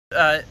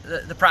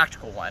The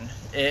practical one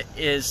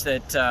is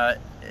that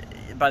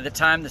by the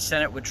time the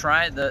Senate would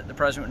try it, the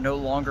president would no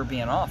longer be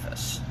in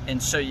office.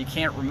 And so you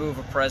can't remove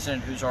a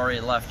president who's already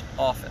left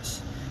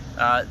office.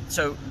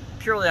 So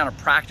purely on a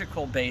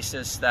practical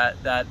basis,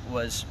 that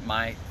was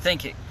my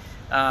thinking.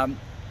 And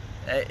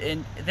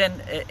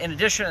then in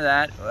addition to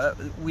that,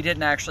 we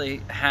didn't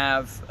actually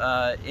have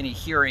any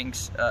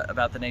hearings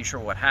about the nature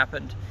of what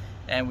happened,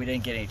 and we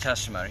didn't get any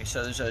testimony.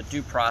 So there's a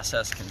due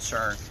process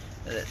concern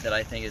that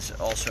I think is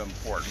also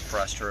important for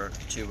us to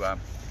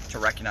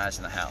recognize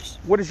in the House.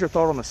 What is your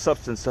thought on the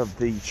substance of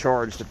the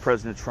charge that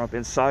President Trump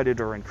incited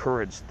or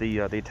encouraged the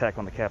attack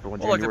on the Capitol on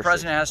January 6th? Look, the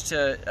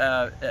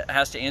president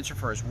has to answer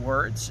for his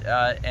words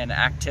and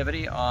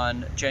activity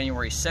on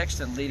January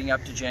 6th and leading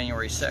up to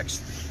January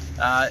 6th.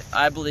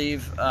 I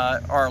believe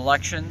our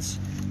elections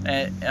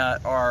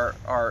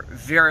are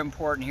very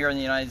important here in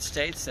the United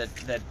States.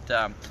 That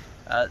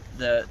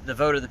the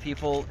vote of the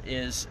people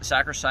is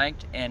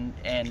sacrosanct and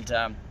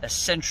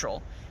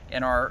essential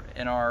in our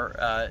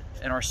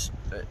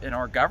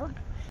government.